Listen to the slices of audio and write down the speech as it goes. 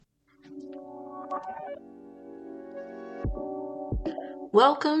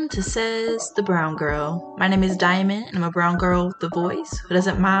Welcome to Says the Brown Girl. My name is Diamond, and I'm a brown girl with a voice who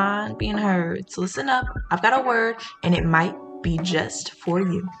doesn't mind being heard. So listen up, I've got a word, and it might be just for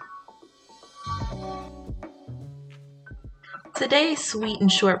you. Today's sweet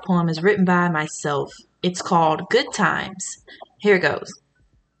and short poem is written by myself. It's called Good Times. Here it goes.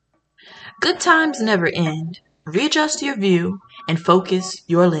 Good times never end. Readjust your view and focus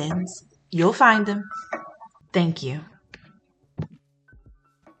your lens. You'll find them. Thank you.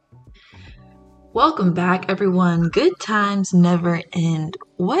 Welcome back, everyone. Good times never end.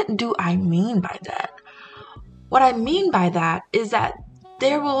 What do I mean by that? What I mean by that is that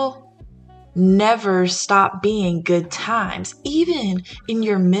there will never stop being good times, even in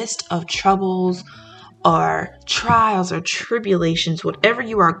your midst of troubles or trials or tribulations, whatever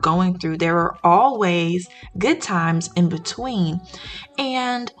you are going through, there are always good times in between.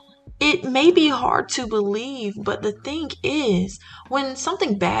 And it may be hard to believe, but the thing is, when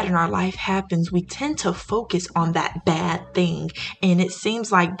something bad in our life happens, we tend to focus on that bad thing. And it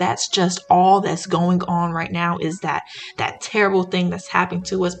seems like that's just all that's going on right now is that terrible thing that's happening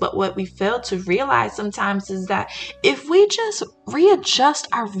to us. But what we fail to realize sometimes is that if we just readjust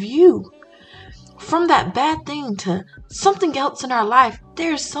our view from that bad thing to something else in our life,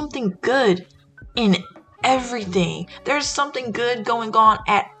 there's something good in everything. There's something good going on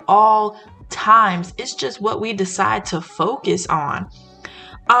at all times. It's just what we decide to focus on.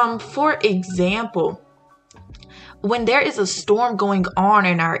 For example, when there is a storm going on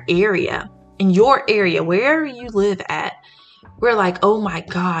in our area, in your area, wherever you live at, we're like, oh my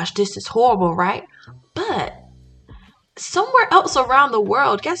gosh, this is horrible, right? But somewhere else around the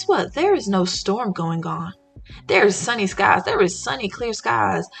world, guess what? There is no storm going on. There's sunny skies. There is sunny, clear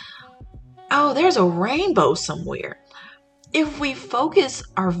skies. Oh, there's a rainbow somewhere. If we focus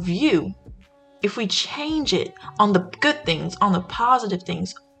our view, if we change it on the good things, on the positive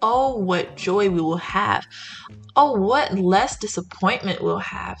things, oh, what joy we will have. Oh, what less disappointment we'll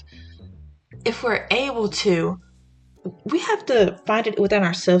have. If we're able to, we have to find it within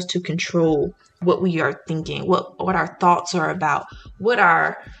ourselves to control what we are thinking, what our thoughts are about, what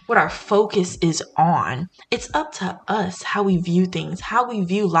our focus is on. It's up to us how we view things, how we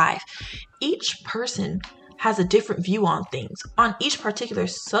view life. Each person has a different view on things, on each particular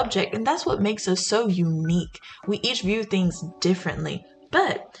subject, and that's what makes us so unique. We each view things differently.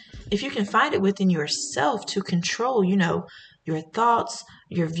 But if you can find it within yourself to control, your thoughts,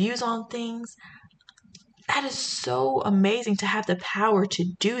 your views on things, that is so amazing to have the power to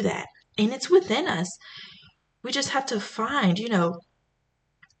do that. And it's within us. We just have to find,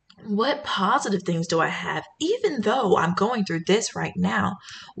 what positive things do I have? Even though I'm going through this right now,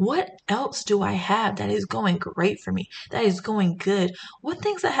 what else do I have that is going great for me? That is going good? What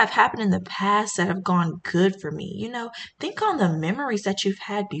things that have happened in the past that have gone good for me? Think on the memories that you've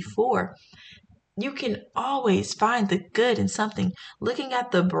had before. You can always find the good in something, looking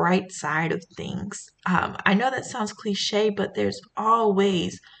at the bright side of things. I know that sounds cliche, but there's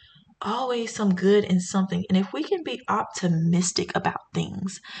always some good in something. And if we can be optimistic about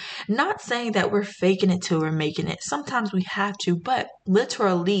things, not saying that we're faking it till we're making it. Sometimes we have to, but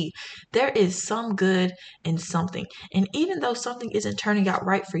literally there is some good in something. And even though something isn't turning out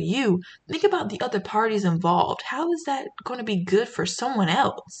right for you, think about the other parties involved. How is that going to be good for someone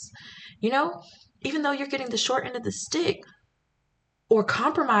else? Even though you're getting the short end of the stick or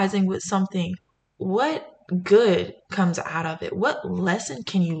compromising with something, what good comes out of it? What lesson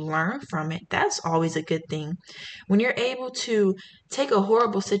can you learn from it? That's always a good thing. When you're able to take a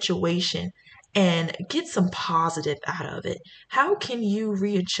horrible situation and get some positive out of it, how can you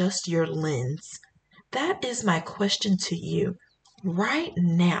readjust your lens? That is my question to you right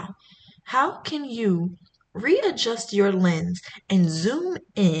now. How can you readjust your lens and zoom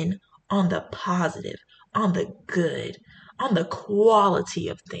in on the positive, on the good, on the quality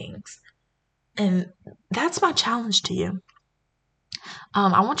of things? And that's my challenge to you.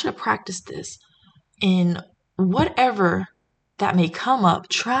 I want you to practice this in whatever that may come up.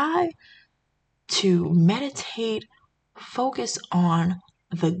 Try to meditate, focus on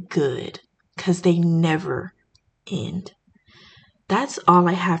the good, because they never end. That's all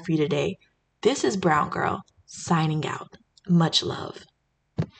I have for you today. This is Brown Girl signing out. Much love.